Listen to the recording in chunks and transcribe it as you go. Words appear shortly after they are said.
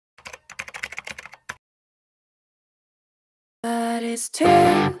But it's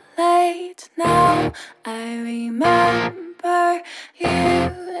too late now. I remember you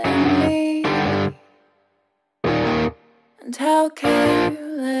and me, and how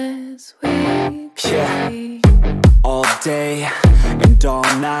careless we could be. All day and all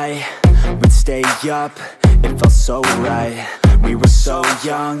night, we'd stay up, it felt so right. We were so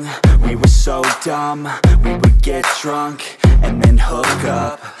young, we were so dumb. We would get drunk and then hook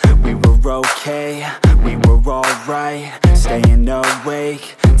up. We were okay, we were alright, staying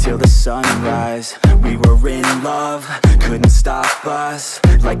awake till the sunrise. We were in love, couldn't stop us,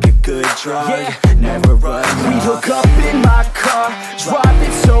 like a good drug, never enough. We'd hook up in my car,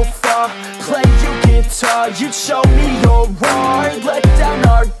 driving so far, play your guitar, you'd show me your art, let down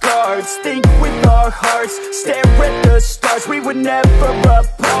our guards, think with our hearts, stare at the stars. We were never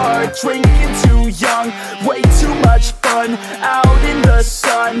apart, drinking too young, way too much fun, out in the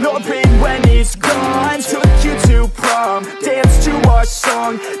sun, open when it's gone. Took you to prom, dance to our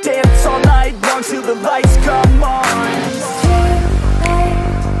song, dance all night long till the lights come on.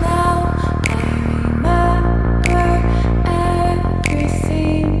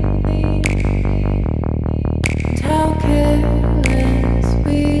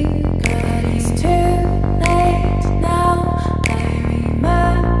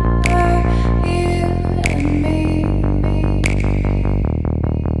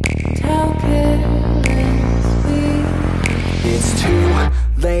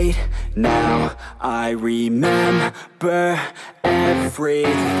 Now I remember everything,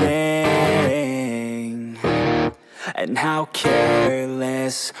 and how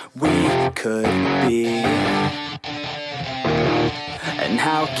careless we could be, and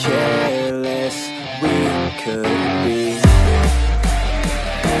how careless we could be,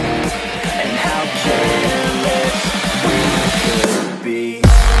 and how careless we could be.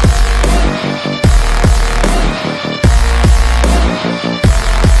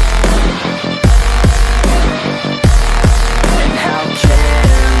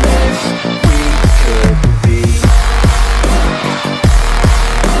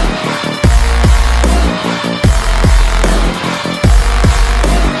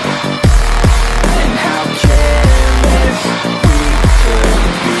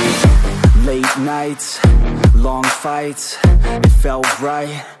 Nights, long fights, it felt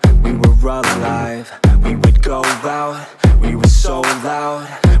right, we were alive. We would go out, we were so loud,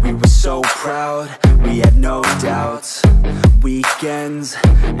 we were so proud, we had no doubts. Weekends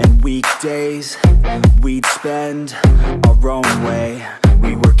and weekdays, we'd spend our own way.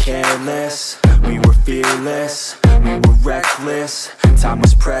 We were careless, we were fearless, we were reckless, time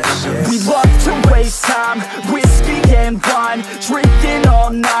was precious. We loved to waste time, whiskey and wine, drinking all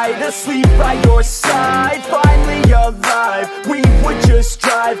night, asleep by your side. Finally alive, we would just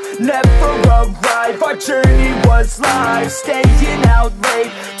drive, never arrive. Our journey was live, staying out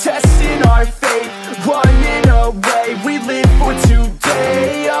late, testing our fate, running away. We live for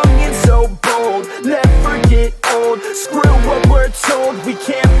today, young and so bold, never get old. Screw what we're told, we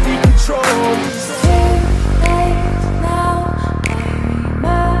can't be controlled.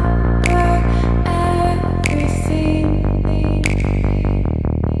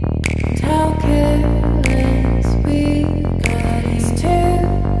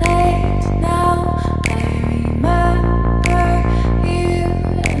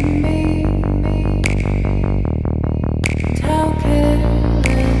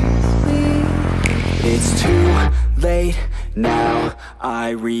 It's too late now,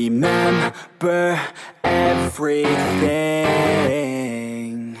 I remember everything,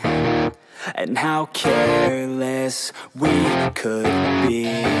 and how careless we could be,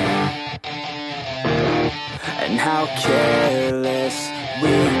 and how careless we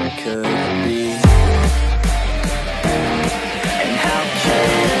could be, and how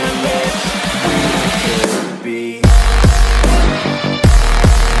careless we could be.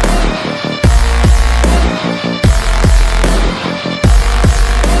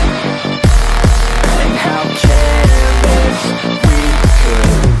 And how careless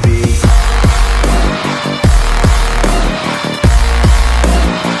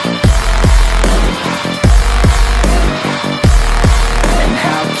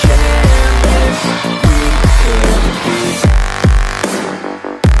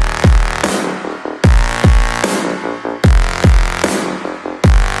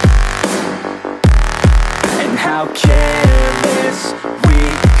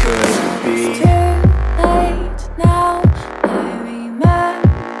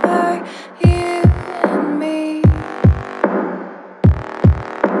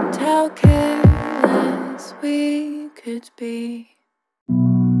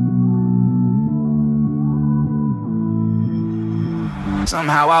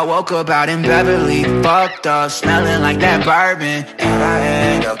Somehow I woke up out in Beverly, fucked up, smelling like that bourbon. How'd I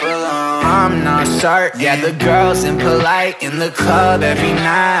end up alone? I'm not certain. Yeah, the girls impolite in the club every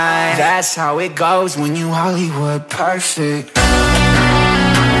night. That's how it goes when you Hollywood perfect.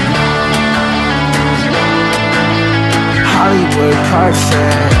 Hollywood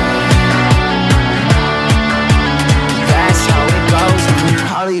perfect. That's how it goes when you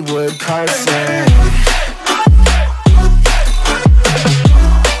Hollywood perfect.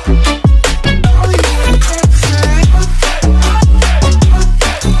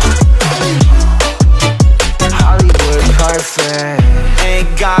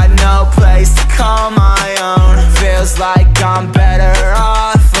 Ain't got no place to call my own. Feels like I'm better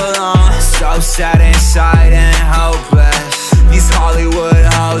off alone. So sad inside and hopeless. These Hollywood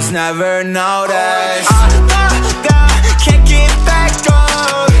hoes never notice. Can't get back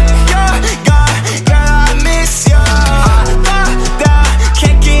on. You're gone, girl, I miss you.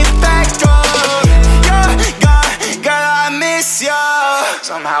 Can't get back on. You're gone, girl, I miss you.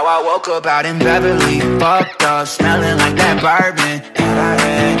 Somehow I woke up out in Beverly, fucked up, smelling like that bourbon. How'd I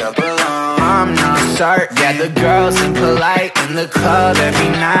end up alone? I'm not certain. Yeah, the girls impolite in the club every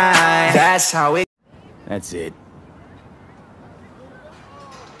night. That's how it. That's it.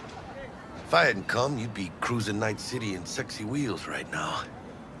 If I hadn't come, you'd be cruising Night City in sexy wheels right now.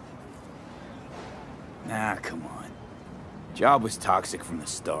 Nah, come on. Job was toxic from the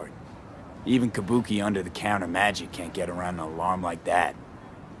start. Even Kabuki under-the-counter magic can't get around an alarm like that.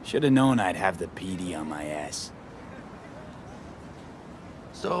 Should've known I'd have the PD on my ass.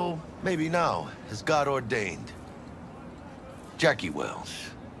 So, maybe now, as God ordained. Jackie Wells.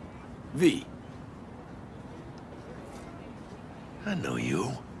 V. I know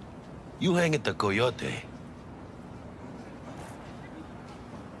you. You hang at the Coyote.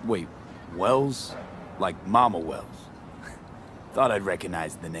 Wait, Wells? Like Mama Wells? Thought I'd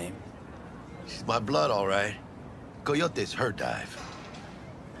recognize the name. She's my blood, all right. Coyote's her dive.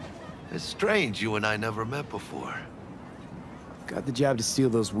 It's strange you and I never met before. Got the job to steal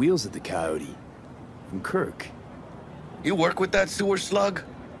those wheels at the Coyote. From Kirk. You work with that sewer slug?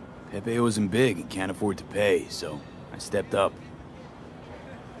 Pepe wasn't big and can't afford to pay, so I stepped up.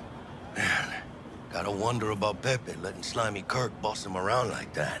 Man, gotta wonder about Pepe letting slimy Kirk boss him around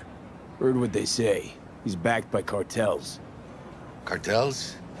like that. Heard what they say. He's backed by cartels.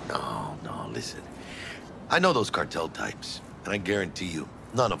 Cartels? No, listen. I know those cartel types, and I guarantee you,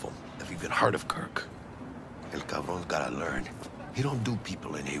 none of them have even heard of Kirk. El Cabron's gotta learn. He don't do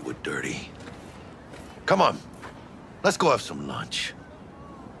people in Haywood dirty. Come on, let's go have some lunch.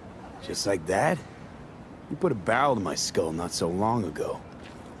 Just like that? You put a barrel to my skull not so long ago.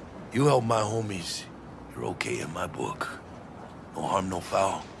 You help my homies, you're okay in my book. No harm, no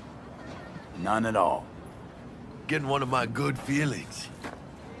foul. None at all. Getting one of my good feelings.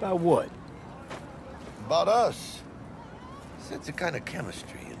 About what? About us. Sense a kind of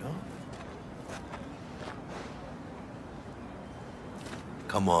chemistry, you know?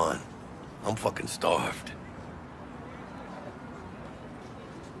 Come on. I'm fucking starved.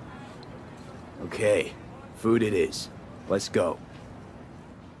 Okay. Food it is. Let's go.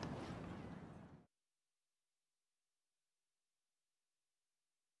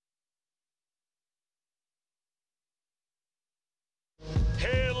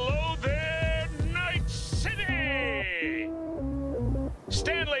 Hello there, Night City!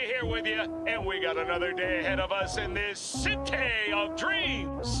 Stanley here with you, and we got another day ahead of us in this city of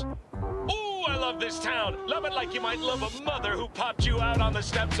dreams. Ooh, I love this town. Love it like you might love a mother who popped you out on the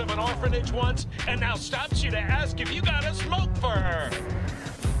steps of an orphanage once and now stops you to ask if you got a smoke for her.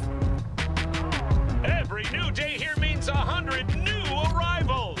 Every new day here means 100 new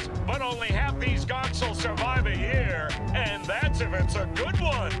arrivals, but only half these gonks will survive a year, and that's if it's a good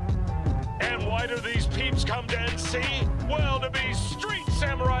one. And why do these peeps come to NC? Well, to be street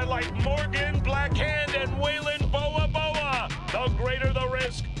samurai like Morgan, Black Hand, and Waylon Boa Boa. The greater the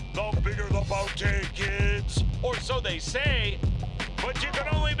risk, the bigger the bounty, kids. Or so they say. But you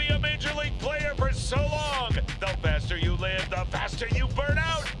can only be a major league player for so long. The faster you live, the faster you burn